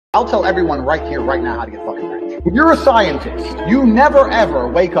I'll tell everyone right here, right now, how to get fucking rich. When you're a scientist, you never ever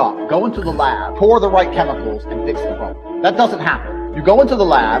wake up, go into the lab, pour the right chemicals, and fix the problem. That doesn't happen. You go into the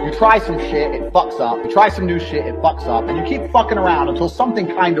lab, you try some shit, it fucks up. You try some new shit, it fucks up. And you keep fucking around until something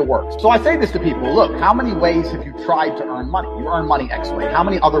kinda works. So I say this to people, look, how many ways have you tried to earn money? You earn money X way. How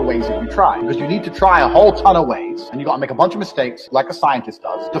many other ways have you tried? Because you need to try a whole ton of ways, and you gotta make a bunch of mistakes, like a scientist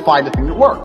does, to find the thing that works.